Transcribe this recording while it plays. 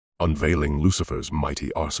unveiling Lucifer's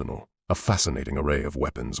mighty arsenal, a fascinating array of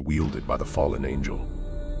weapons wielded by the fallen angel.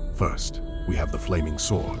 First, we have the flaming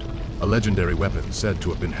sword, a legendary weapon said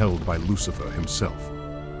to have been held by Lucifer himself.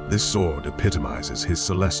 This sword epitomizes his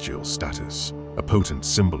celestial status, a potent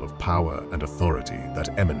symbol of power and authority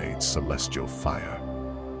that emanates celestial fire.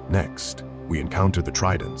 Next, we encounter the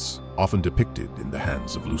tridents, often depicted in the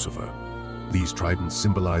hands of Lucifer. These tridents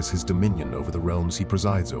symbolize his dominion over the realms he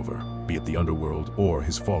presides over, be it the underworld or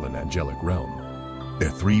his fallen angelic realm. Their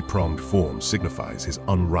three-pronged form signifies his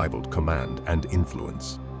unrivaled command and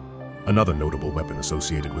influence. Another notable weapon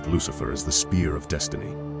associated with Lucifer is the Spear of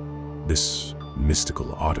Destiny. This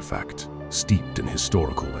mystical artifact, steeped in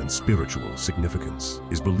historical and spiritual significance,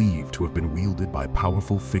 is believed to have been wielded by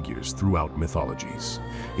powerful figures throughout mythologies,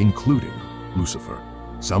 including Lucifer.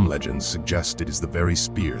 Some legends suggest it is the very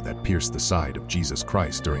spear that pierced the side of Jesus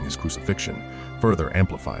Christ during his crucifixion, further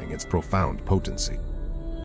amplifying its profound potency.